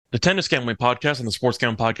The Tennis Gambling Podcast and the Sports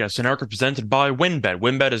Gambling Podcast Network are presented by WynnBET.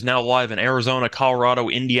 WynnBET is now live in Arizona, Colorado,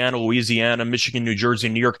 Indiana, Louisiana, Michigan, New Jersey,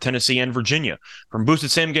 New York, Tennessee, and Virginia. From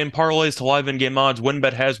boosted same-game parlays to live in-game odds,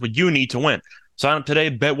 WynnBET has what you need to win. Sign up today,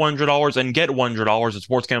 bet $100 and get $100 at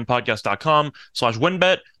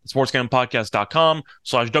sportsgamblingpodcast.com/WynnBET,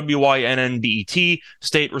 sportsgamblingpodcast.com/WYNNBET.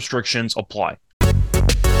 State restrictions apply.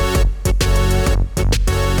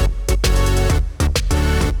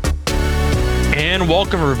 And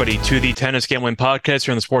welcome, everybody, to the Tennis Gambling Podcast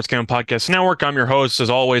here on the Sports Gambling Podcast Network. I'm your host, as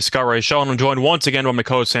always, Scott Reichel, and I'm joined once again by my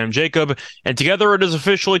co-host, Sam Jacob. And together, it is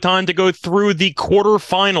officially time to go through the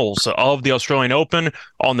quarterfinals of the Australian Open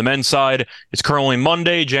on the men's side. It's currently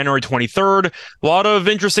Monday, January 23rd. A lot of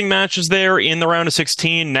interesting matches there in the round of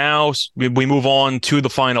 16. Now we move on to the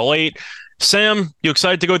final eight. Sam, you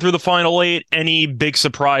excited to go through the final eight? Any big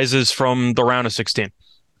surprises from the round of 16?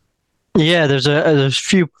 Yeah, there's a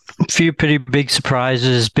few pretty big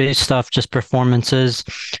surprises based off just performances,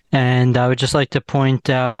 and I would just like to point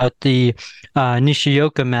out the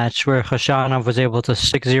Nishioka match where Khachanov was able to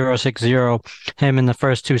 6-0, 6-0 him in the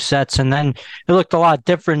first two sets, and then it looked a lot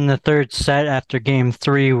different in the third set after game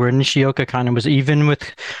three, where Nishioka kind of was even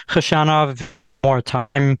with Khachanov more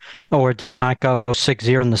time, or did not go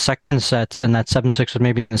 6-0 in the second set, and that 7-6 was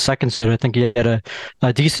maybe in the second set. I think he had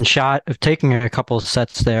a decent shot of taking a couple of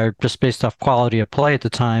sets there just based off quality of play at the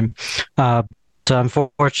time. So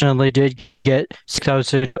unfortunately did get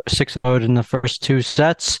 6-0, 6-0 in the first two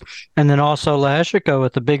sets. And then also Lehecka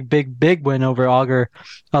with a big win over Auger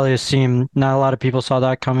Aliassime. Not a lot of people saw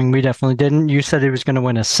that coming. We definitely didn't. You said he was going to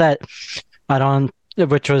win a set.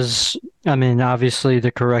 Which was, I mean, obviously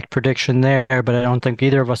the correct prediction there, but I don't think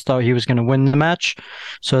either of us thought he was going to win the match.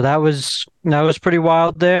 So that was pretty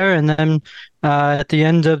wild there. And then at the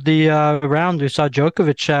end of the round, we saw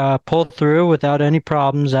Djokovic pull through without any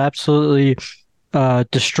problems, absolutely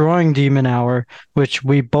destroying de Minaur, which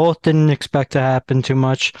we both didn't expect to happen too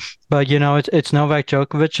much. But, you know, it's Novak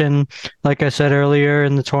Djokovic. And like I said earlier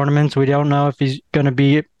in the tournaments, we don't know if he's going to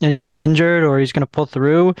be injured or he's going to pull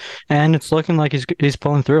through, and it's looking like he's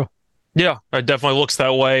pulling through. Yeah, it definitely looks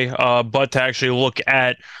that way. But to actually look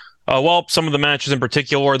at some of the matches in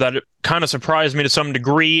particular that kind of surprised me to some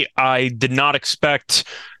degree. I did not expect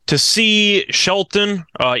to see Shelton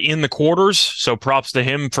in the quarters, so props to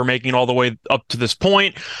him for making it all the way up to this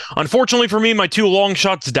point. Unfortunately for me, my two long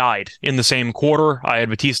shots died in the same quarter. I had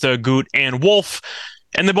Bautista, Agut, and Wolf,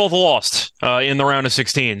 and they both lost in the round of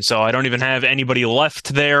 16, so I don't even have anybody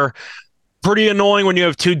left there. Pretty annoying when you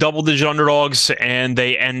have two double-digit underdogs and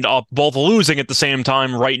they end up both losing at the same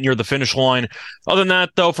time right near the finish line. Other than that,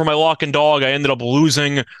 though, for my lock and dog, I ended up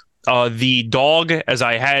losing the dog as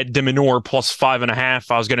I had de Minaur plus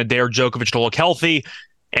 5.5. I was going to dare Djokovic to look healthy,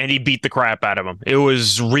 and he beat the crap out of him. It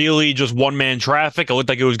was really just one-man traffic. It looked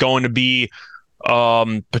like it was going to be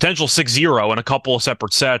potential 6-0 in a couple of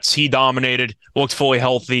separate sets. He dominated, looked fully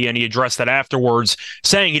healthy, and he addressed that afterwards,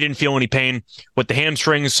 saying he didn't feel any pain with the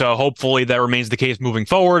hamstrings, so hopefully that remains the case moving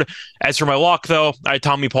forward. As for my lock, though, I had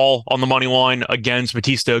Tommy Paul on the money line against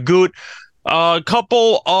Bautista Agut. A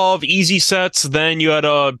couple of easy sets, then you had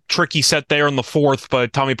a tricky set there in the fourth,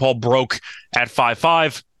 but Tommy Paul broke at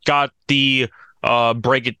 5-5, got the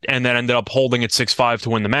break it, and then ended up holding it 6-5 to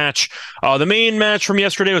win the match. The main match from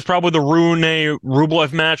yesterday was probably the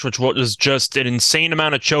Rune-Rublev match, which was just an insane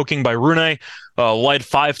amount of choking by Rune. Led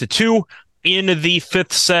 5-2 in the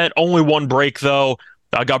fifth set. Only one break, though.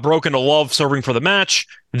 Got broken to love serving for the match.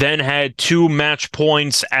 Then had two match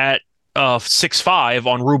points at 6-5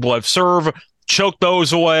 on Rublev's serve. Choked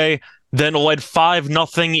those away. Then led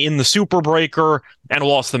 5-0 in the super breaker and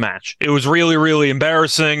lost the match. It was really, really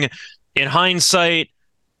embarrassing. In hindsight,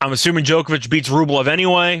 I'm assuming Djokovic beats Rublev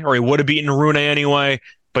anyway, or he would have beaten Rune anyway,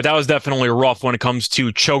 but that was definitely rough when it comes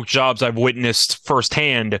to choke jobs I've witnessed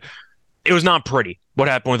firsthand. It was not pretty what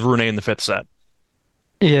happened with Rune in the fifth set.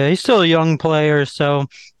 Yeah, he's still a young player, so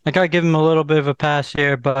I got to give him a little bit of a pass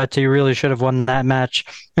here, but he really should have won that match.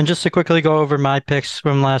 And just to quickly go over my picks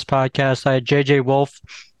from last podcast, I had JJ Wolf,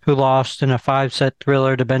 who lost in a 5-set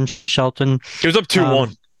thriller to Ben Shelton. He was up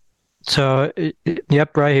 2-1. So,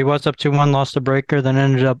 yep, right. He was up 2-1, lost the breaker, then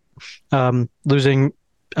ended up losing,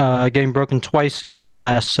 getting broken twice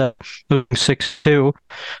last set, losing 6-2.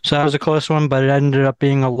 So that was a close one, but it ended up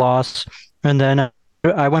being a loss. And then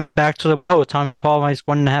I went back to the well with Tommy Paul, minus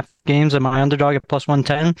 1.5 games, and my underdog at plus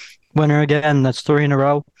 110. Winner again. That's 3 in a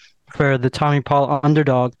row for the Tommy Paul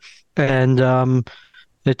underdog. And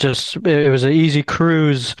it was an easy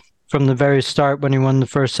cruise from the very start when he won the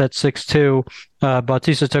first set 6-2.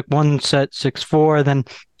 Bautista took one set 6-4, then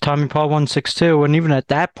Tommy Paul won 6-2, and even at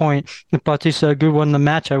that point, if Bautista Agut won the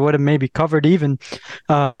match, I would have maybe covered even.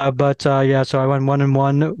 But yeah, so I went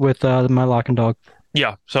 1-1 with my lock and dog.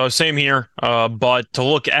 Yeah, so same here. But to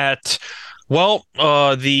look at, well,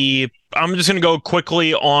 I'm just going to go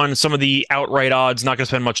quickly on some of the outright odds. Not going to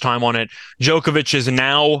spend much time on it. Djokovic is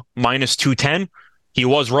now minus 210. He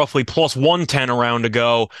was roughly plus 110 a round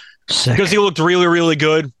ago. Sick. Because he looked really, really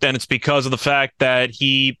good. And it's because of the fact that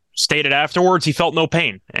he stated afterwards he felt no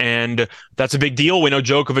pain. And that's a big deal. We know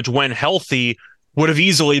Djokovic, when healthy, would have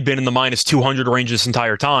easily been in the minus 200 range this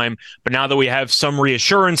entire time. But now that we have some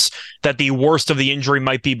reassurance that the worst of the injury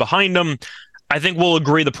might be behind him, I think we'll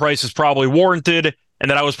agree the price is probably warranted,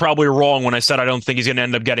 and that I was probably wrong when I said I don't think he's going to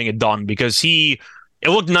end up getting it done, because it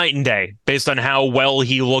looked night and day based on how well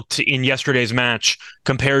he looked in yesterday's match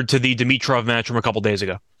compared to the Dimitrov match from a couple days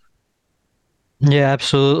ago. Yeah,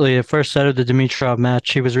 absolutely. The first set of the Dimitrov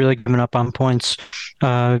match, he was really giving up on points.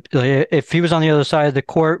 If he was on the other side of the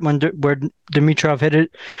court where Dimitrov hit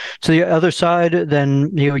it to the other side,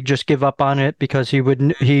 then he would just give up on it, because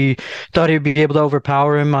he thought he'd be able to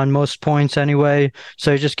overpower him on most points anyway.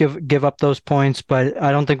 So he just give up those points. But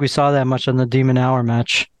I don't think we saw that much on the Demon Hour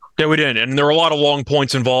match. Yeah, we did. And there were a lot of long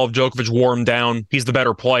points involved. Djokovic wore him down. He's the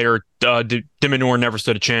better player. De Minaur never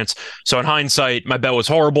stood a chance. So in hindsight, my bet was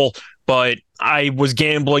horrible. But I was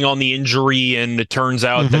gambling on the injury, and it turns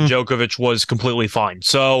out that Djokovic was completely fine.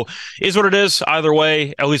 So is what it is. Either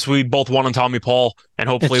way, at least we both won on Tommy Paul, and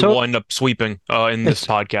hopefully we'll end up sweeping in this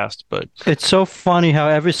podcast. But it's so funny how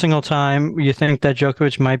every single time you think that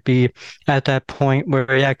Djokovic might be at that point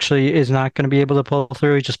where he actually is not going to be able to pull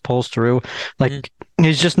through, he just pulls through. Like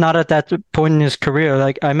he's just not at that point in his career.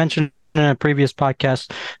 Like I mentioned in a previous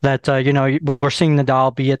podcast that we're seeing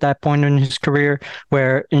Nadal be at that point in his career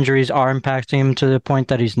where injuries are impacting him to the point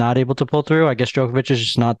that he's not able to pull through. I guess Djokovic is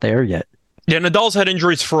just not there yet. Yeah, Nadal's had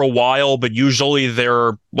injuries for a while, but usually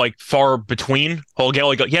they're like far between.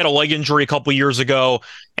 He had a leg injury a couple years ago,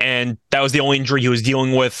 and that was the only injury he was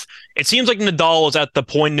dealing with. It seems like Nadal is at the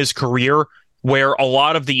point in his career where a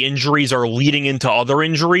lot of the injuries are leading into other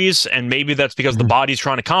injuries, and maybe that's because the body's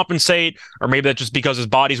trying to compensate, or maybe that's just because his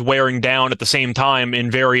body's wearing down at the same time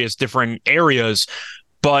in various different areas.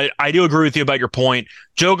 But I do agree with you about your point.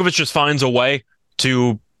 Djokovic just finds a way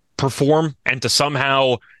to perform and to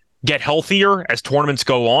somehow get healthier as tournaments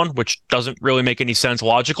go on, which doesn't really make any sense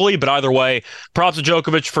logically. But either way, props to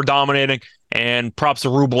Djokovic for dominating, and props to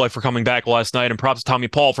Rublev for coming back last night, and props to Tommy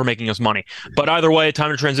Paul for making us money. But either way,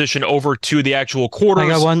 time to transition over to the actual quarters. I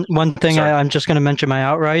got one thing. I'm just going to mention my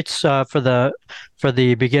outrights for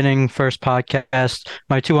the beginning first podcast.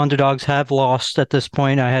 My two underdogs have lost at this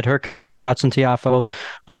point. I had Hurkacz and Tiafoe.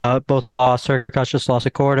 Both lost. Hurkacz just lost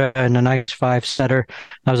a quarter and a nice 5-setter.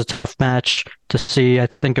 That was a tough match to see. I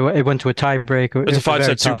think it went to a tiebreak. It was a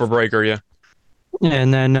 5-set super breaker, yeah.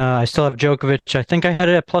 And then I still have Djokovic. I think I had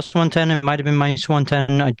it at plus 110. It might have been minus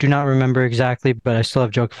 110. I do not remember exactly, but I still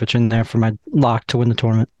have Djokovic in there for my lock to win the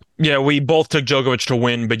tournament. Yeah, we both took Djokovic to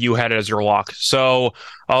win, but you had it as your lock. So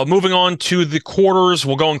moving on to the quarters,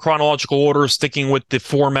 we'll go in chronological order, sticking with the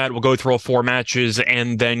format. We'll go through all 4 matches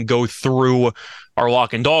and then go through our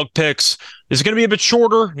lock and dog picks. This is going to be a bit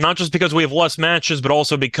shorter, not just because we have less matches, but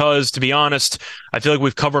also because, to be honest, I feel like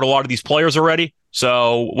we've covered a lot of these players already.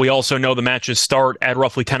 So we also know the matches start at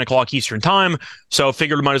roughly 10 o'clock Eastern time. So I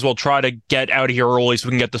figured we might as well try to get out of here early so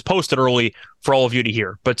we can get this posted early for all of you to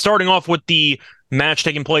hear. But starting off with the match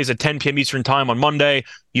taking place at 10 p.m. Eastern time on Monday,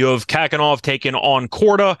 you have Khachanov taking on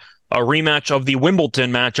Korda, a rematch of the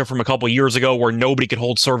Wimbledon matchup from a couple years ago where nobody could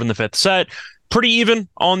hold serve in the 5th set. Pretty even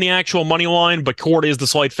on the actual money line, but Korda is the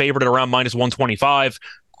slight favorite at around minus 125.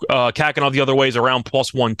 Khachanov the other way is around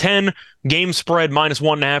plus 110. Game spread minus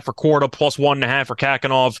 1.5 for Korda, plus 1.5 for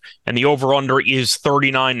Khachanov, and the over-under is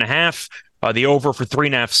 39.5. The over for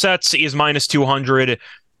 3.5 sets is minus 200.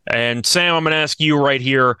 And Sam, I'm going to ask you right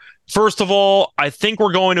here. First of all, I think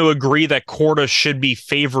we're going to agree that Korda should be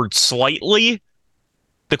favored slightly.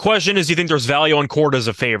 The question is, do you think there's value on Korda as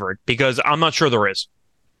a favorite? Because I'm not sure there is.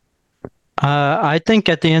 I think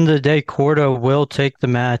at the end of the day, Korda will take the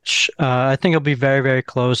match. I think it'll be very, very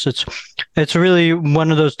close. It's really one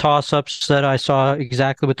of those toss-ups that I saw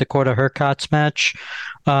exactly with the Korda Hurkacz match.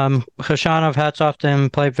 Khachanov, hats off to him,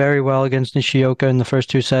 played very well against Nishioka in the first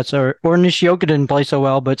 2 sets. Or Nishioka didn't play so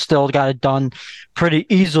well, but still got it done pretty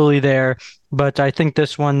easily there. but I think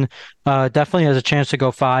this one definitely has a chance to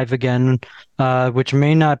go 5 again, which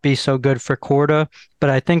may not be so good for Korda. But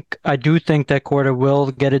I do think that Korda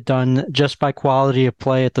will get it done just by quality of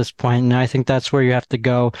play at this point, and I think that's where you have to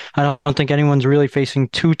go. I don't think anyone's really facing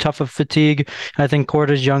too tough of fatigue. I think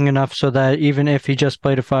Korda's young enough so that even if he just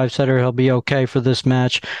played a 5-setter, he'll be okay for this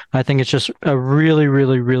match. I think it's just a really,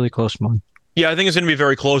 really, really close one. Yeah, I think it's going to be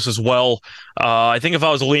very close as well. I think if I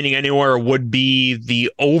was leaning anywhere, it would be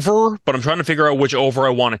the over, but I'm trying to figure out which over I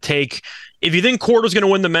want to take. If you think Korda's going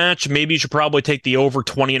to win the match, maybe you should probably take the over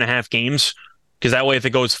 20.5 games, because that way, if it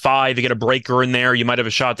goes 5, you get a breaker in there. You might have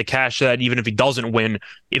a shot to cash that, even if he doesn't win,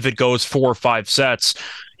 if it goes 4 or 5 sets.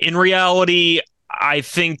 In reality, I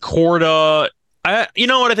think Korda. You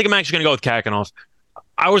know what? I think I'm actually going to go with Kakanov.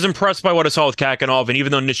 I was impressed by what I saw with Kakanov, and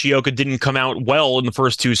even though Nishioka didn't come out well in the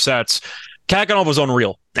first 2 sets, Kakanov was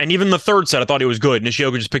unreal. And even the third set, I thought he was good.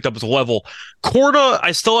 Nishioka just picked up his level. Korda,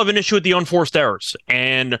 I still have an issue with the unforced errors.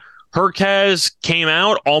 And Hurkacz came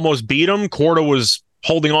out, almost beat him. Korda was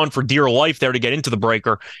holding on for dear life there to get into the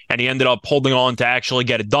breaker, and he ended up holding on to actually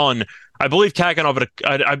get it done. I believe Kakanov.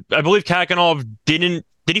 I believe Kakanov didn't.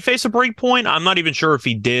 Did he face a break point? I'm not even sure if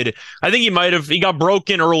he did. I think he might have. He got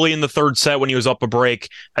broken early in the third set when he was up a break.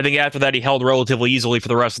 I think after that he held relatively easily for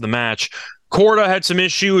the rest of the match. Korda had some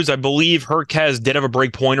issues. I believe Hurkacz did have a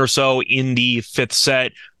break point or so in the 5th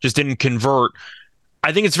set, just didn't convert.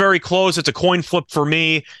 I think it's very close. It's a coin flip for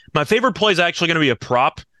me. My favorite play is actually going to be a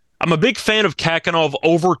prop. I'm a big fan of Kakanov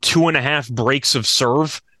over 2.5 breaks of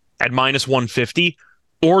serve at -150,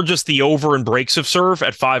 or just the over in breaks of serve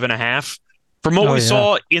at 5.5. From what we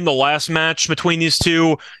saw in the last match between these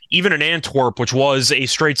two, even in Antwerp, which was a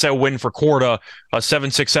straight set win for Korda,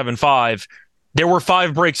 7-6, 7-5, there were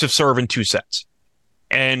 5 breaks of serve in 2 sets.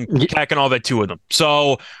 And Kakanov had 2 of them.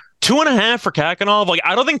 So 2.5 for Kakanov. Like,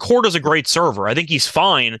 I don't think Korda's a great server. I think he's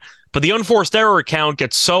fine, but the unforced error count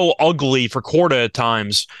gets so ugly for Korda at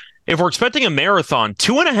times. If we're expecting a marathon,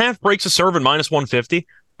 2.5 breaks of serve at -150,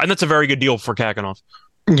 and that's a very good deal for Kakanov.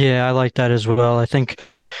 Yeah, I like that as well. I think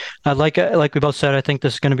like we both said, I think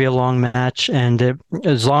this is going to be a long match, and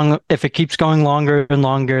if it keeps going longer and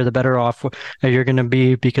longer, the better off you're going to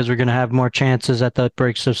be, because we're going to have more chances at the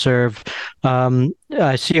breaks of serve.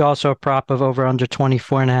 I see also a prop of over under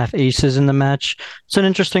 24.5 aces in the match. It's an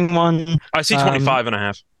interesting one. I see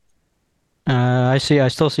 25.5. I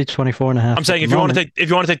still see 24.5. I'm saying if you want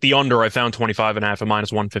to take the under, I found 25.5 at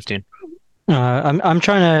 -115. I'm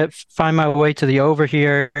trying to find my way to the over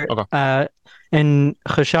here. Okay. In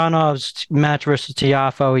Khashanov's match versus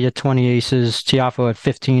Tiafoe, he had 20 aces. Tiafoe had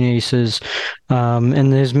 15 aces.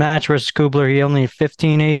 In his match versus Kubler, he only had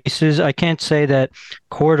 15 aces. I can't say that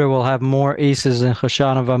Korda will have more aces than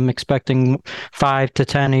Khashanov. I'm expecting 5 to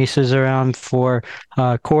 10 aces around for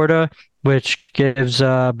Korda, which gives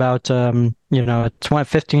about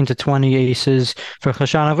 15 to 20 aces for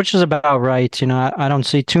Khashanov, which is about right. I don't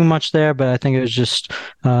see too much there, but I think it was just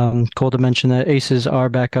cool to mention that aces are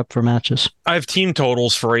back up for matches. I have team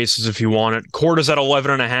totals for aces if you want it. Korda's at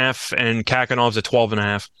 11.5 and Kakanov's at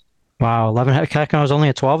 12.5. Wow, 11. Kakanov's only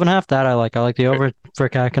at 12.5. That I like. I like the over for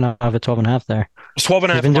Kakanov at 12.5 there. It's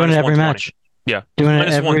 12.5. He's been doing it every match. Yeah, doing it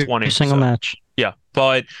every single match. Yeah,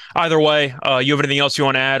 but either way, you have anything else you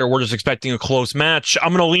want to add, or we're just expecting a close match? I'm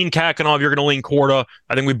going to lean Kakanov. You're going to lean Korda.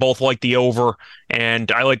 I think we both like the over,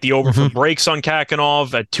 and I like the over for breaks on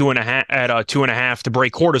Kakanov at 2.5 to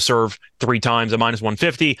break Korda serve 3 times at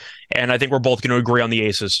 -150, and I think we're both going to agree on the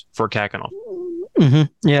aces for Kakanov.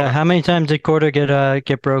 Yeah, how many times did Korda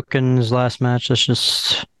get broken in his last match? That's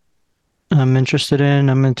just I'm interested in.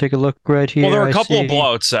 I'm going to take a look right here. Well, there are a couple of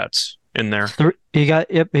blowout sets in there. He got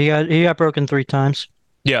broken 3 times.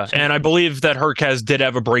 Yeah, and I believe that Hurkacz did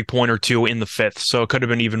have a break point or 2 in the 5th, so it could have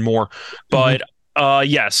been even more. But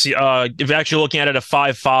yes, if actually looking at it at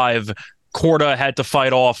 5-5, Korda had to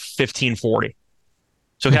fight off 15-40.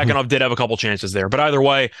 So Kakanov did have a couple chances there. But either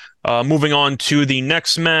way, moving on to the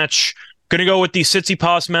next match, going to go with the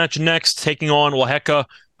Tsitsipas match next, taking on Lehecka.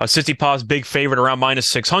 Tsitsipas big favorite around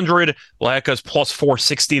 -600. Lehecka's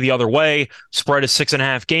 +460 the other way. Spread is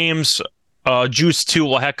 6.5 games. Juice to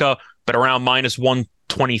Lehecka, but around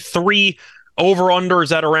 -123. Over under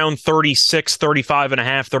is at around 36,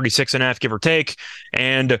 35.5, 36.5, give or take.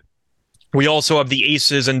 And we also have the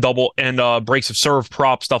aces and double and breaks of serve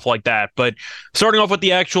prop, stuff like that. But starting off with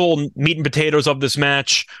the actual meat and potatoes of this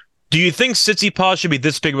match, do you think Tsitsipas should be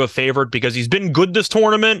this big of a favorite? Because he's been good this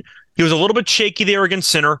tournament. He was a little bit shaky there against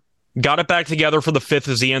Sinner. Got it back together for the 5th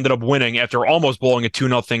as he ended up winning after almost blowing a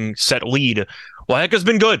 2-0 set lead. Lehecka's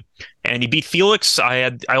been good, and he beat Felix.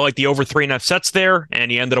 I like the over 3.5 sets there, and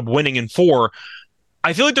he ended up winning in 4.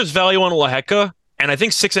 I feel like there's value on Lehecka, And I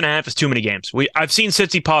think 6.5 is too many games. I've seen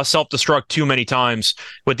Tsitsipas self-destruct too many times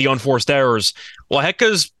with the unforced errors.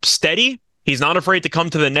 Lehecka's steady. He's not afraid to come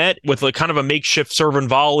to the net with a kind of a makeshift serve and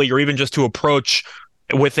volley, or even just to approach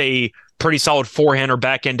with a pretty solid forehand or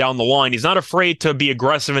backhand down the line. He's not afraid to be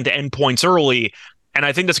aggressive and to end points early. And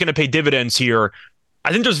I think that's going to pay dividends here.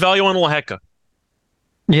 I think there's value on Lehecka.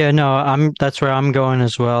 Yeah, no, that's where I'm going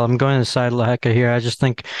as well. I'm going to the side of Lehecka here. I just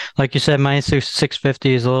think, like you said, minus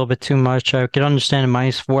 650 is a little bit too much. I could understand a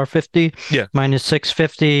minus 450, minus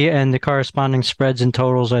 650, and the corresponding spreads and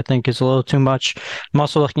totals, I think, is a little too much. I'm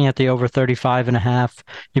also looking at the over 35.5.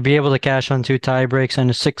 You'd be able to cash on 2 tie breaks and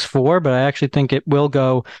a 6-4, but I actually think it will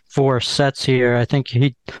go 4 sets here. I think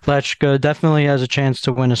Lehecka definitely has a chance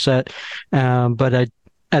to win a set, but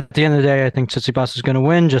at the end of the day, I think Tsitsipas is going to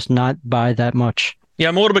win, just not by that much. Yeah,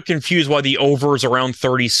 I'm a little bit confused why the over is around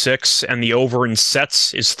 36 and the over in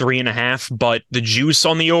sets is 3.5, but the juice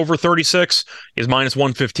on the over 36 is minus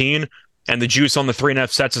 115 and the juice on the 3.5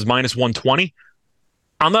 sets is minus 120.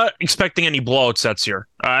 I'm not expecting any blowout sets here.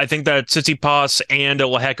 I think that Tsitsipas and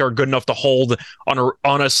Lehecka are good enough to hold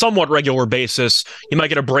on a somewhat regular basis. You might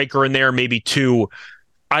get a breaker in there, maybe 2.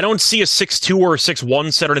 I don't see a 6-2 or a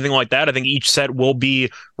 6-1 set or anything like that. I think each set will be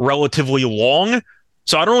relatively long.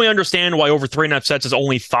 So I don't really understand why over 3.5 sets is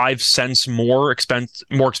only 5 cents more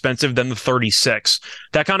expensive than the 36.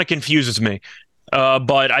 That kind of confuses me.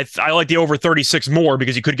 But I like the over 36 more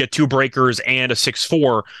because you could get 2 breakers and a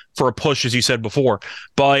 6-4 for a push, as you said before.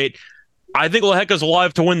 But I think Lehecka's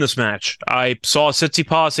alive to win this match. I saw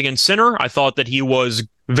Tsitsipas against Sinner. I thought that he was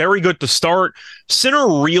very good to start.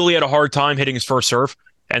 Sinner really had a hard time hitting his first serve,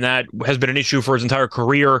 and that has been an issue for his entire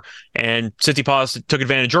career. And Tsitsipas took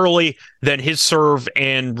advantage early. Then his serve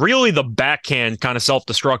and really the backhand kind of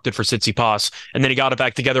self-destructed for Tsitsipas, and then he got it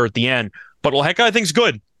back together at the end. But Lehecka, I think, is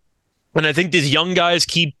good. And I think these young guys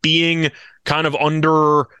keep being kind of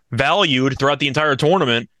undervalued throughout the entire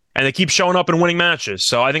tournament, and they keep showing up and winning matches.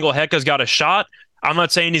 So I think Lehecka's got a shot. I'm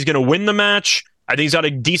not saying he's going to win the match. I think he's got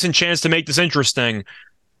a decent chance to make this interesting.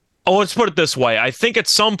 Oh, let's put it this way. I think at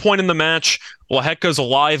some point in the match, Lehecka's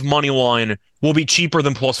live money line will be cheaper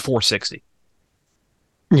than plus 460.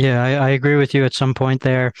 Yeah, I agree with you at some point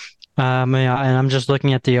there. And I'm just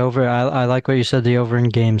looking at the over. I like what you said, the over in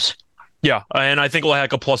games. Yeah, and I think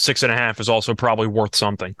Lehecka plus 6.5 is also probably worth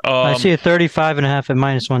something. I see a 35.5 at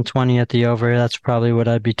minus 120 at the over. That's probably what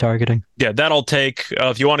I'd be targeting. Yeah, that'll take.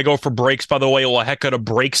 If you want to go for breaks, by the way, Lehecka to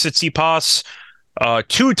break Tsitsipas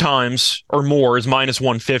 2 times or more is minus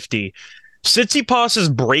 150. Tsitsipas's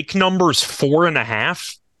break number is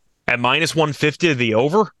 4.5 at minus 150 to the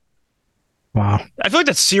over. Wow. I feel like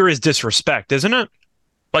that's serious disrespect, isn't it?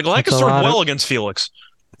 Like, Lehecka served well against Felix.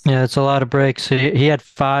 Yeah, it's a lot of breaks. He had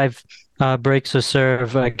 5 breaks to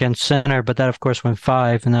serve against Sinner, but that, of course, went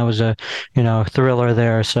 5, and that was a thriller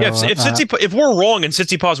there. So yeah, if we're wrong and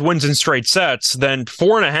Tsitsipas wins in straight sets, then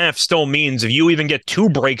 4.5 still means if you even get 2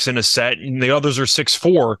 breaks in a set and the others are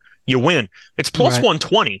 6-4, you win. It's plus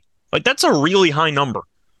 120. Like, that's a really high number.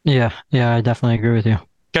 Yeah, I definitely agree with you.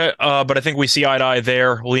 Okay, but I think we see eye to eye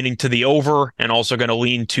there, leaning to the over, and also going to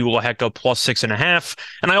lean to Lehecka plus 6.5.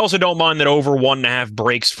 And I also don't mind that over 1.5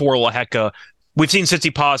 breaks for Lehecka. We've seen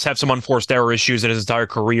Tsitsipas have some unforced error issues in his entire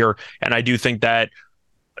career, and I do think that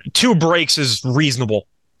 2 breaks is reasonable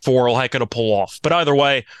for Lehecka to pull off. But either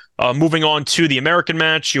way, moving on to the American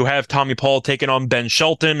match, you have Tommy Paul taking on Ben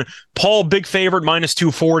Shelton. Paul, big favorite, minus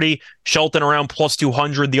 240. Shelton around plus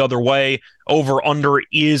 200 the other way. Over-under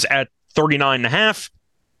is at 39.5.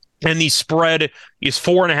 And the spread is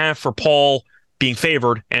 4.5 for Paul being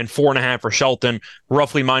favored and 4.5 for Shelton,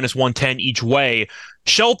 roughly minus 110 each way.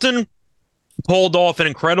 Shelton pulled off an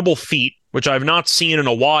incredible feat, which I've not seen in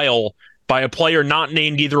a while, by a player not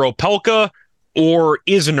named either Opelka or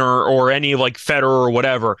Isner or any like Federer or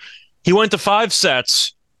whatever. He went to 5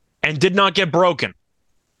 sets and did not get broken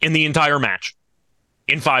in the entire match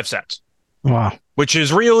in 5 sets. Wow. Which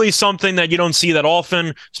is really something that you don't see that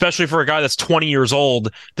often, especially for a guy that's 20 years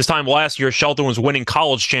old. This time last year, Shelton was winning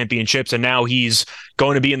college championships, and now he's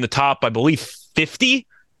going to be in the top, I believe, 50.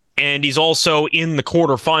 And he's also in the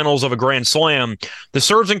quarterfinals of a Grand Slam. The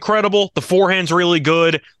serve's incredible. The forehand's really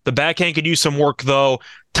good. The backhand could use some work, though.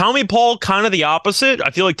 Tommy Paul, kind of the opposite.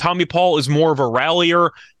 I feel like Tommy Paul is more of a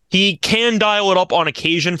rallier. He can dial it up on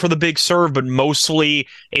occasion for the big serve, but mostly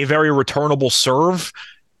a very returnable serve.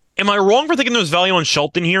 Am I wrong for thinking there's value on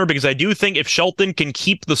Shelton here? Because I do think if Shelton can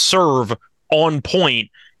keep the serve on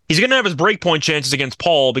point, he's going to have his breakpoint chances against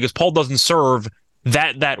Paul because Paul doesn't serve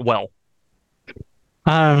that well.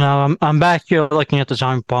 I don't know. I'm back here looking at the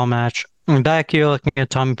Tommy Paul match. I'm back here looking at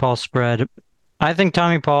Tommy Paul's spread. I think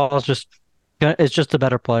Tommy Paul is just is just a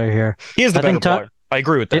better player here. He is the I better think player. I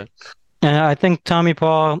agree with that. And I think Tommy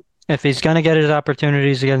Paul, if he's going to get his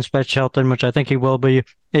opportunities against Ben Shelton, which I think he will be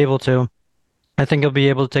able to, I think he'll be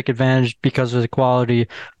able to take advantage because of the quality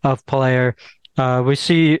of player. We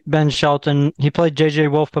see Ben Shelton. He played JJ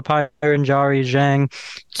Wolf, Papaya, and Jari Zhang.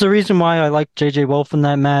 It's the reason why I liked JJ Wolf in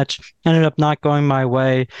that match. Ended up not going my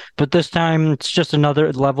way, but this time it's just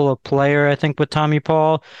another level of player. I think with Tommy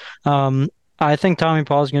Paul, I think Tommy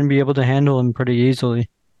Paul is going to be able to handle him pretty easily.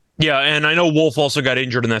 Yeah, and I know Wolf also got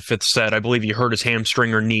injured in that fifth set. I believe he hurt his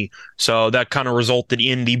hamstring or knee, so that kind of resulted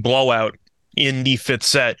in the blowout in the fifth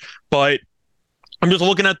set. But I'm just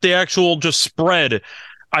looking at the actual just spread.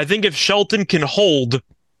 I think if Shelton can hold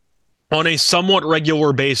on a somewhat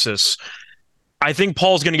regular basis, I think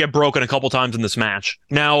Paul's going to get broken a couple times in this match.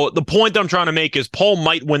 Now, the point that I'm trying to make is Paul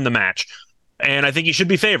might win the match, and I think he should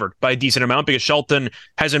be favored by a decent amount because Shelton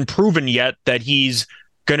hasn't proven yet that he's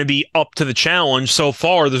going to be up to the challenge. So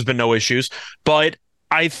far, there's been no issues, but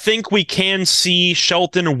I think we can see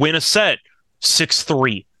Shelton win a set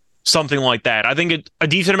 6-3. Something like that. I think a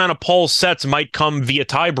decent amount of Paul's sets might come via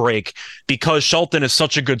tiebreak because Shelton is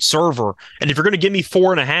such a good server. And if you're going to give me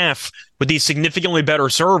 4.5 with the significantly better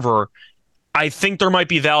server, I think there might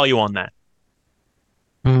be value on that.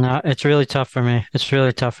 No, it's really tough for me. It's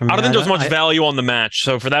really tough for me. I don't think there's much value on the match.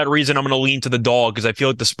 So for that reason, I'm going to lean to the dog because I feel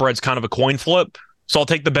like the spread's kind of a coin flip. So I'll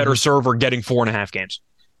take the better server getting 4.5 games.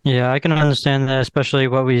 Yeah, I can understand that, especially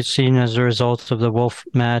what we've seen as a result of the Wolf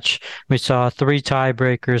match. We saw 3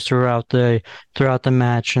 tiebreakers throughout the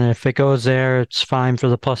match, and if it goes there, it's fine for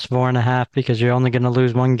the plus 4.5 because you're only going to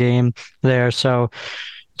lose one game there. So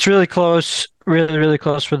it's really close, really, really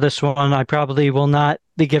close for this one. I probably will not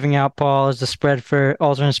be giving out Paul as the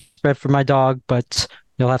alternate spread for my dog, but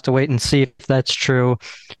you'll have to wait and see if that's true.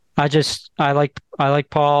 I like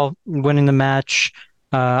Paul winning the match.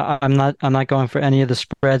 I'm not going for any of the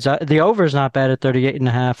spreads. The over is not bad at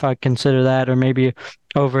 38.5. I consider that, or maybe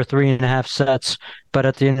over 3.5 sets. But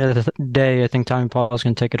at the end of the day, I think Tommy Paul is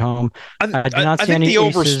going to take it home. I think the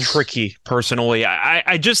over is tricky, personally.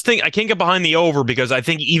 I just think I can't get behind the over because I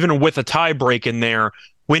think even with a tie break in there,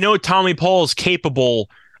 we know Tommy Paul is capable,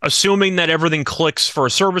 assuming that everything clicks for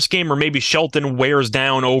a service game, or maybe Shelton wears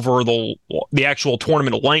down over the actual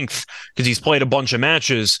tournament length because he's played a bunch of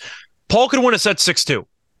matches. Paul could win a set 6-2.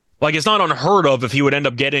 Like, it's not unheard of if he would end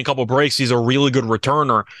up getting a couple breaks. He's a really good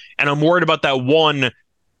returner. And I'm worried about that one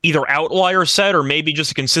either outlier set or maybe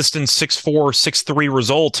just a consistent 6-4, 6-3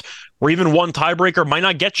 result where even one tiebreaker might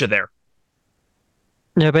not get you there.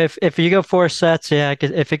 Yeah, but if you go 4 sets, yeah,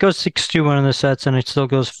 if it goes 6-2 one of the sets and it still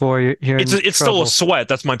goes 4, you're it's still a sweat.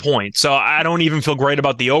 That's my point. So I don't even feel great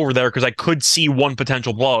about the over there because I could see one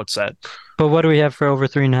potential blowout set. But what do we have for over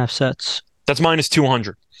 3.5 sets? That's minus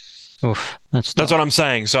 200. Oof, that's what I'm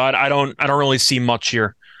saying. So I don't really see much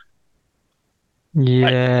here.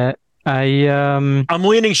 Yeah, I'm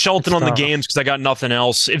leaning Shelton on the games because I got nothing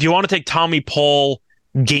else. If you want to take Tommy Paul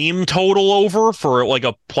game total over for like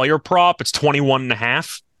a player prop, it's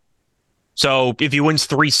 21.5. So if he wins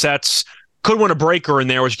 3 sets, could win a breaker in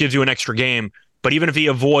there, which gives you an extra game. But even if he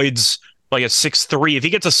avoids like a 6-3, if he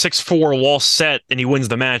gets a 6-4 loss set and he wins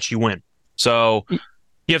the match, you win. So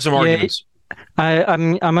you have some arguments.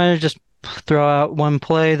 I'm gonna just throw out one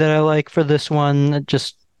play that I like for this one,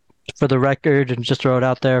 just for the record, and just throw it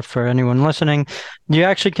out there for anyone listening. You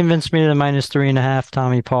actually convinced me to the minus 3.5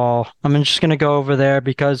 Tommy Paul. I'm just gonna go over there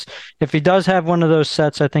because if he does have one of those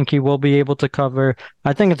sets, I think he will be able to cover.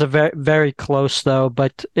 I think it's a very, very close though,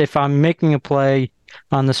 but if I'm making a play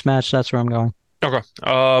on this match, that's where I'm going. Okay.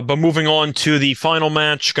 But moving on to the final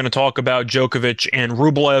match, going to talk about Djokovic and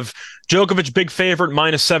Rublev. Djokovic, big favorite,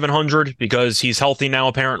 minus 700 because he's healthy now,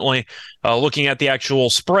 apparently. Looking at the actual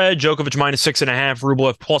spread, Djokovic minus 6.5,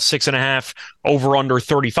 Rublev plus 6.5, over under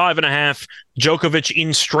 35.5. Djokovic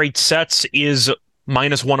in straight sets is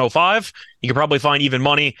minus 105. You can probably find even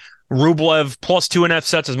money. Rublev plus 2.5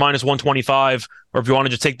 sets is minus 125. Or if you want to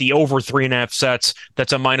just take the over 3.5 sets,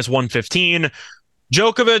 that's a minus 115.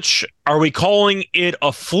 Djokovic, are we calling it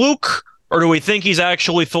a fluke, or do we think he's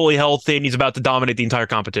actually fully healthy and he's about to dominate the entire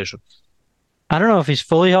competition? I don't know if he's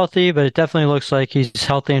fully healthy, but it definitely looks like he's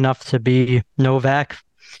healthy enough to be Novak.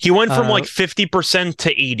 He went from like 50%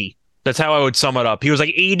 to 80%. That's how I would sum it up. He was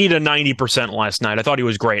like 80 to 90% last night. I thought he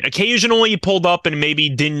was great. Occasionally he pulled up and maybe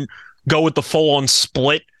didn't go with the full-on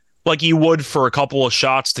split like he would for a couple of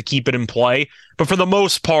shots to keep it in play. But for the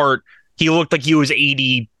most part, he looked like he was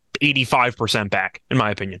 85% back, in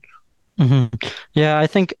my opinion. Mm-hmm. Yeah, I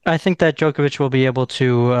think that Djokovic will be able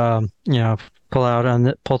to,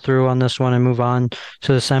 pull through on this one and move on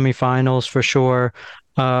to the semifinals for sure.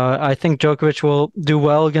 I think Djokovic will do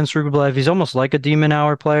well against Rublev. He's almost like a Demon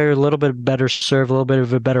Hour player, a little bit better serve, a little bit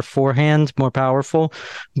of a better forehand, more powerful.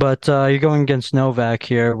 But you're going against Novak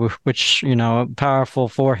here, which, a powerful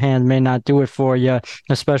forehand may not do it for you,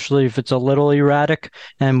 especially if it's a little erratic,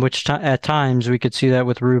 and which at times we could see that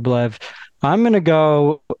with Rublev. I'm going to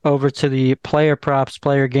go over to the player props,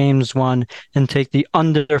 player games one and take the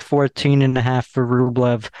under 14.5 for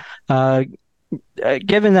Rublev.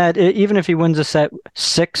 Given that even if he wins a set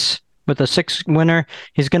six with a six winner,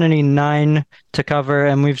 he's going to need nine to cover.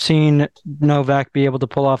 And we've seen Novak be able to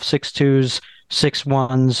pull off 6-2s,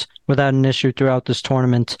 6-1s without an issue throughout this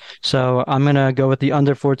tournament. So I'm going to go with the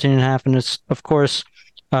under 14.5. And it's, of course,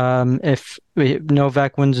 if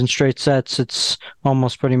Novak wins in straight sets, it's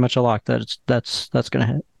almost pretty much a lock that that's going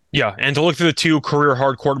to hit. Yeah, and to look through the two career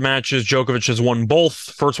hard court matches, Djokovic has won both.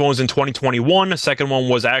 First one was in 2021. The second one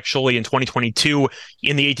was actually in 2022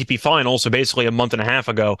 in the ATP final, so basically a month and a half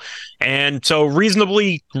ago. And so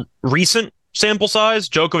reasonably recent sample size.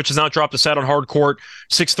 Djokovic has not dropped a set on hard court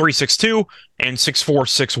 6-3, 6-2, and 6-4,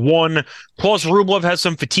 6-1. Plus, Rublev has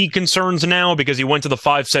some fatigue concerns now because he went to the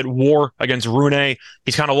 5-set war against Rune.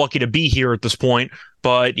 He's kind of lucky to be here at this point.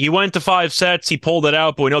 But he went to 5 sets, he pulled it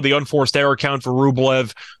out, but we know the unforced error count for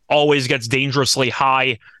Rublev always gets dangerously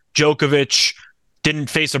high. Djokovic didn't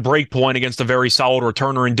face a break point against a very solid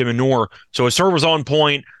returner in de Minaur. So his serve was on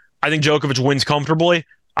point. I think Djokovic wins comfortably.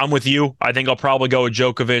 I'm with you. I think I'll probably go with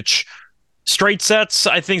Djokovic. Straight sets,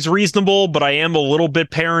 I think, is reasonable, but I am a little bit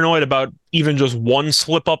paranoid about even just one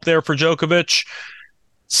slip up there for Djokovic.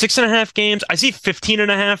 6.5 games. I see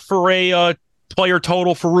 15.5 for a player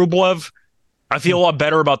total for Rublev. I feel a lot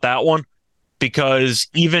better about that one because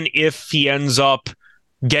even if he ends up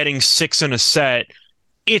getting 6 in a set,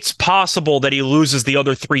 it's possible that he loses the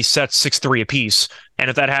other 3 sets 6-3 apiece. And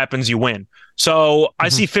if that happens, you win. So I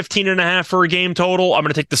see 15.5 for a game total. I'm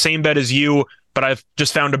going to take the same bet as you, but I've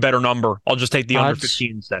just found a better number. I'll just take the under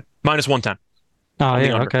 15 instead. Minus 110. Oh,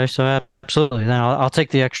 yeah. Okay. So absolutely. Then I'll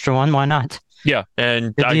take the extra one. Why not? Yeah.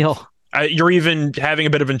 And good deal. You're even having a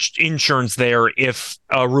bit of insurance there if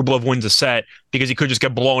Rublev wins a set because he could just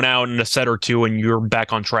get blown out in a set or two and you're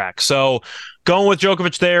back on track. So going with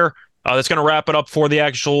Djokovic there, that's going to wrap it up for the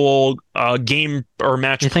actual game or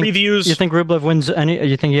match previews. You think Rublev wins any?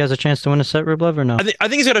 You think he has a chance to win a set, Rublev, or no? I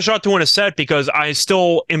think he's got a shot to win a set because I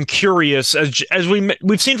still am curious. As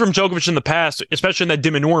we've seen from Djokovic in the past, especially in that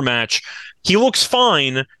de Minaur match, he looks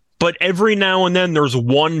fine. But every now and then there's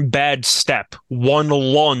one bad step, one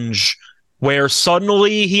lunge where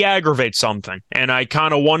suddenly he aggravates something. And I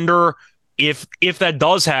kind of wonder if that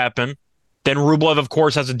does happen, then Rublev, of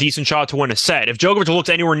course, has a decent shot to win a set. If Djokovic looks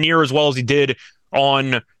anywhere near as well as he did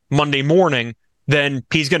on Monday morning, then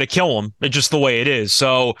he's going to kill him. It's just the way it is.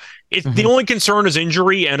 So the only concern is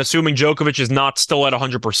injury and assuming Djokovic is not still at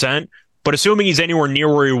 100%. But assuming he's anywhere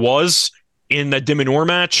near where he was in that de Minaur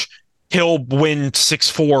match, he'll win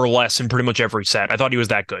 6-4 or less in pretty much every set. I thought he was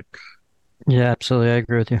that good. Yeah, absolutely. I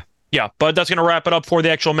agree with you. Yeah, but that's going to wrap it up for the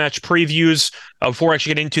actual match previews. Before I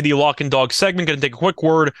actually get into the Lock and Dog segment, going to take a quick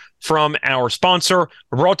word from our sponsor.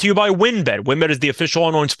 We're brought to you by WynnBET. WynnBET is the official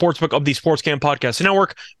online sportsbook of the SportsCam Podcast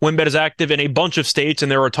Network. WynnBET is active in a bunch of states,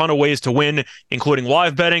 and there are a ton of ways to win, including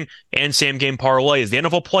live betting and same-game parlays. The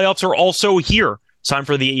NFL playoffs are also here. It's time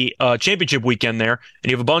for the championship weekend there,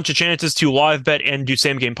 and you have a bunch of chances to live bet and do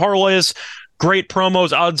same-game parlays. Great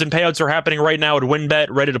promos, odds, and payouts are happening right now at WynnBET.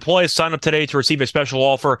 Ready to play? Sign up today to receive a special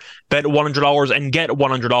offer. Bet $100 and get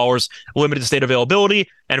 $100. Limited state availability.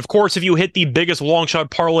 And of course, if you hit the biggest long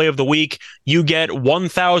shot parlay of the week, you get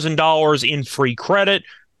 $1,000 in free credit.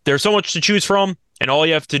 There's so much to choose from. And all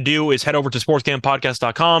you have to do is head over to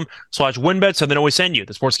sportscampodcast.com/WynnBET so they always send you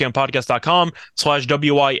the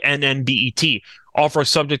sportscampodcast.com/WYNNBET. Offer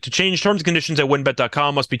subject to change. Terms and conditions at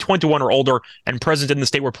wynnbet.com. Must be 21 or older and present in the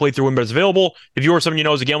state where playthrough WynnBET is available. If you or someone you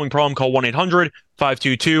know has a gambling problem, call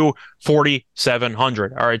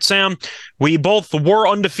 1-800-522-4700. All right, Sam, we both were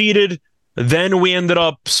undefeated. Then we ended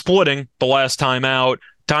up splitting the last time out.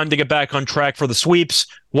 Time to get back on track for the sweeps.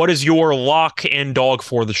 What is your lock and dog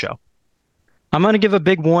for the show? I'm going to give a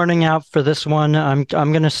big warning out for this one. I'm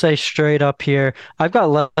going to say straight up here, I've got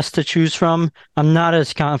less to choose from. I'm not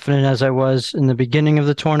as confident as I was in the beginning of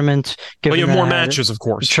the tournament. But you have more matches, of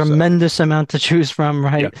course. Tremendous amount to choose from,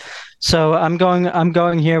 right? Yeah. So I'm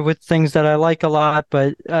going here with things that I like a lot,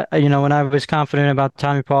 but when I was confident about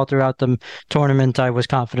Tommy Paul throughout the tournament, I was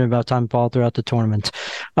confident about Tommy Paul throughout the tournament.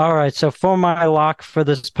 All right, so for my lock for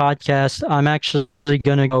this podcast, I'm actually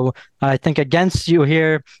going to go, I think, against you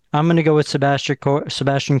here. I'm going to go with Sebastian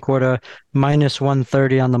Korda minus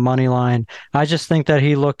 130 on the money line. I just think that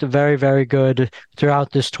he looked very, very good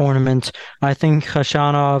throughout this tournament. I think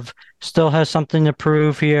Khachanov still has something to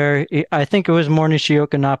prove here. I think it was more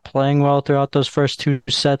Nishioka not playing well throughout those first two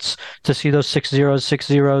sets to see those 6-0s,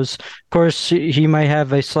 6-0s. Of course, he might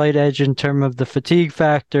have a slight edge in terms of the fatigue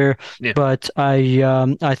factor, but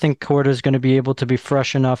I think Korda is going to be able to be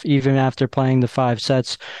fresh enough even after playing the 5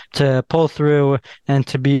 sets to pull through and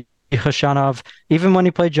to be Khachanov. Even when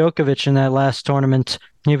he played Djokovic in that last tournament,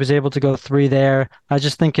 he was able to go 3 there. I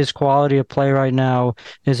just think his quality of play right now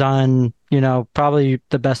is on, probably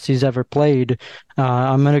the best he's ever played.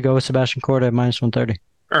 I'm going to go with Sebastian Korda at minus 130.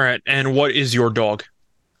 All right. And what is your dog?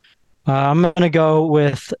 I'm going to go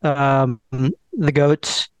with the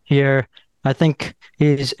GOAT here. I think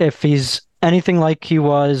if he's anything like he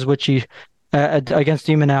was, which he against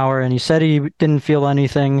De Minaur, and he said he didn't feel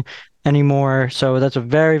anything anymore. So that's a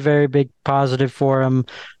very, very big positive for him.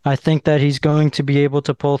 I think that he's going to be able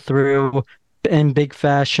to pull through in big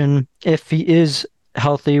fashion if he is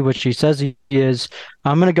healthy, which he says he is.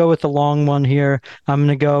 I'm going to go with the long one here. I'm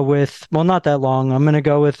going to go with, well, not that long. I'm going to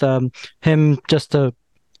go with him just to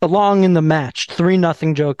along in the match,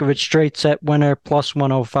 3-0 Djokovic, straight set winner, plus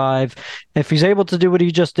 105. If he's able to do what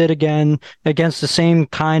he just did again against the same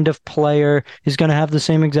kind of player, he's going to have the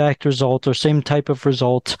same exact result or same type of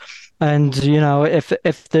result. And,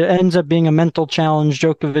 if there ends up being a mental challenge,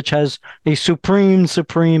 Djokovic has a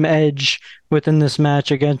supreme edge within this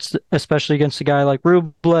match especially against a guy like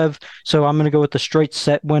Rublev. So I'm going to go with the straight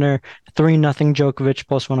set winner, 3-0 Djokovic,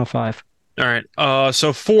 plus 105. All right.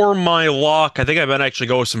 So for my lock, I think I might actually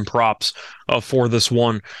go with some props for this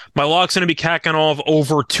one. My lock's going to be Khachanov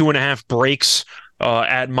over 2.5 breaks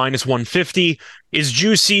at minus 150. Is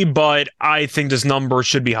juicy, but I think this number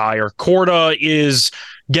should be higher. Korda is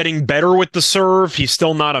getting better with the serve. He's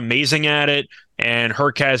still not amazing at it. And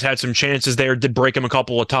Hurkacz had some chances there, did break him a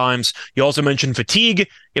couple of times. You also mentioned fatigue.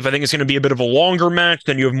 If I think it's going to be a bit of a longer match,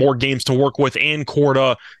 then you have more games to work with, and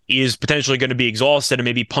Korda is potentially going to be exhausted and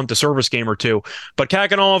maybe punt a service game or two. But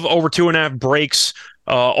Khachanov over 2.5 breaks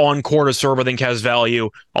on Korda's serve, I think has value.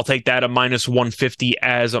 I'll take that at minus 150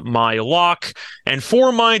 as my lock. And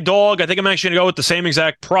for my dog, I think I'm actually going to go with the same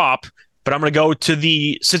exact prop, but I'm going to go to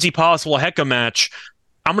the Tsitsipas-Lehecka match.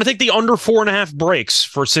 I'm going to take the under 4.5 breaks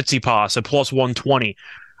for Tsitsipas at plus 120.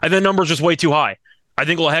 I think the number's just way too high. I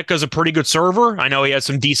think Lehecka is a pretty good server. I know he has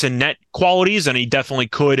some decent net qualities, and he definitely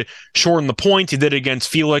could shorten the point. He did it against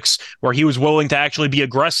Felix, where he was willing to actually be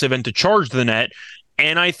aggressive and to charge the net.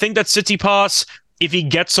 And I think that Tsitsipas, if he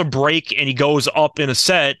gets a break and he goes up in a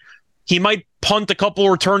set, he might punt a couple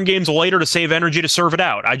of return games later to save energy to serve it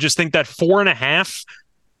out. I just think that 4.5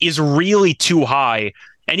 is really too high.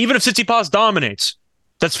 And even if Tsitsipas dominates,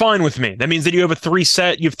 that's fine with me. That means that you have 3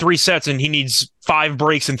 sets and he needs 5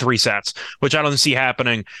 breaks in 3 sets, which I don't see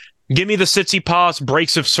happening. Give me the Tsitsipas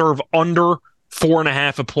breaks of serve under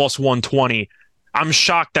 4.5 at plus 120. I'm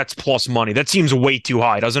shocked that's plus money. That seems way too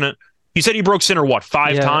high, doesn't it? You said he broke Sinner,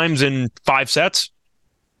 5 times in 5 sets?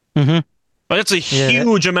 Mm-hmm. But that's a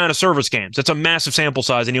huge amount of service games. That's a massive sample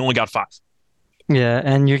size, and he only got 5. Yeah,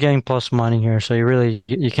 and you're getting plus money here, so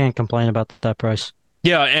you can't complain about that price.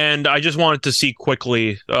 Yeah, and I just wanted to see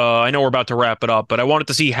quickly, I know we're about to wrap it up, but I wanted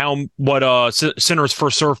to see what Sinner's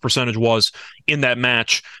first serve percentage was in that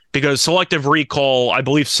match, because selective recall, I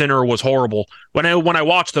believe Sinner was horrible. When I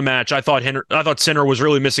watched the match, I thought Sinner was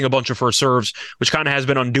really missing a bunch of first serves, which kind of has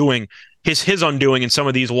been undoing his undoing in some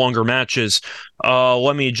of these longer matches.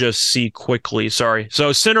 Let me just see quickly. Sorry.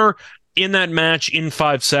 So Sinner in that match in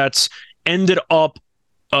 5 sets ended up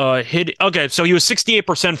so he was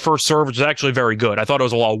 68% first serve, which is actually very good. I thought it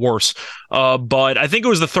was a lot worse. But I think it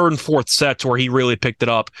was the 3rd and 4th sets where he really picked it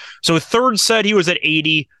up. So 3rd set, he was at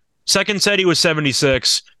 80. 2nd set, he was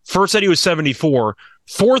 76. 1st set, he was 74.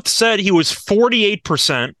 4th set, he was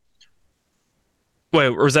 48%. Wait,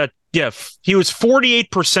 or is that? Yeah, he was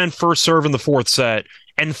 48% first serve in the 4th set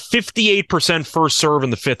and 58% first serve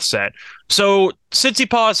in the 5th set. So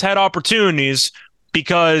Tsitsipas had opportunities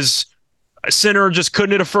because Sinner just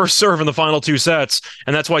couldn't hit a first serve in the final 2 sets,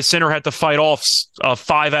 and that's why Sinner had to fight off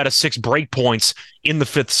 5 out of 6 break points in the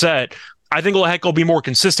 5th set. I think Lehecka will be more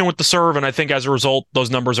consistent with the serve, and I think as a result, those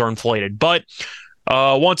numbers are inflated. But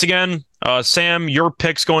once again, Sam, your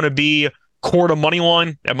pick's going to be Korda money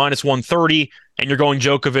line at minus 130, and you're going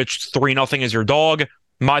Djokovic 3-0 as your dog.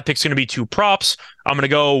 My pick's going to be 2 props. I'm going to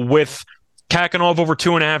go with Khachanov over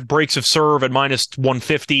 2.5 breaks of serve at minus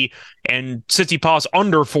 150, and Tsitsipas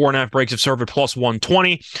under 4.5 breaks of serve at plus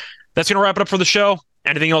 120. That's going to wrap it up for the show.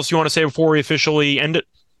 Anything else you want to say before we officially end it?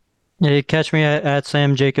 Yeah, you catch me at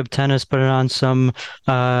Sam Jacob Tennis, putting on some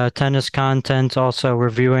tennis content, also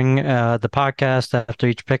reviewing the podcast after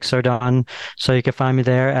each picks are done. So you can find me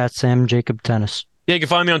there at Sam Jacob Tennis. Yeah, you can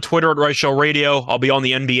find me on Twitter at Rice Show Radio. I'll be on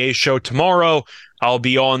the NBA show tomorrow. I'll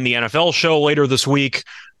be on the NFL show later this week.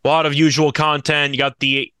 A lot of usual content. You got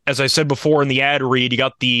as I said before in the ad read, you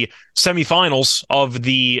got the semifinals of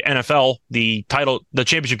the NFL, the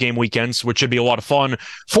championship game weekends, which should be a lot of fun.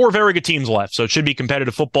 4 very good teams left, so it should be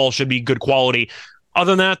competitive football, should be good quality.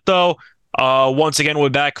 Other than that, though, once again, we'll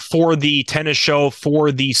be back for the tennis show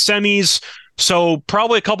for the semis. So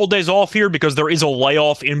probably a couple days off here because there is a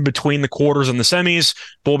layoff in between the quarters and the semis.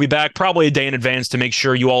 But we'll be back probably a day in advance to make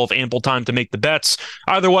sure you all have ample time to make the bets.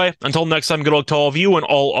 Either way, until next time, good luck to all of you and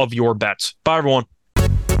all of your bets. Bye, everyone.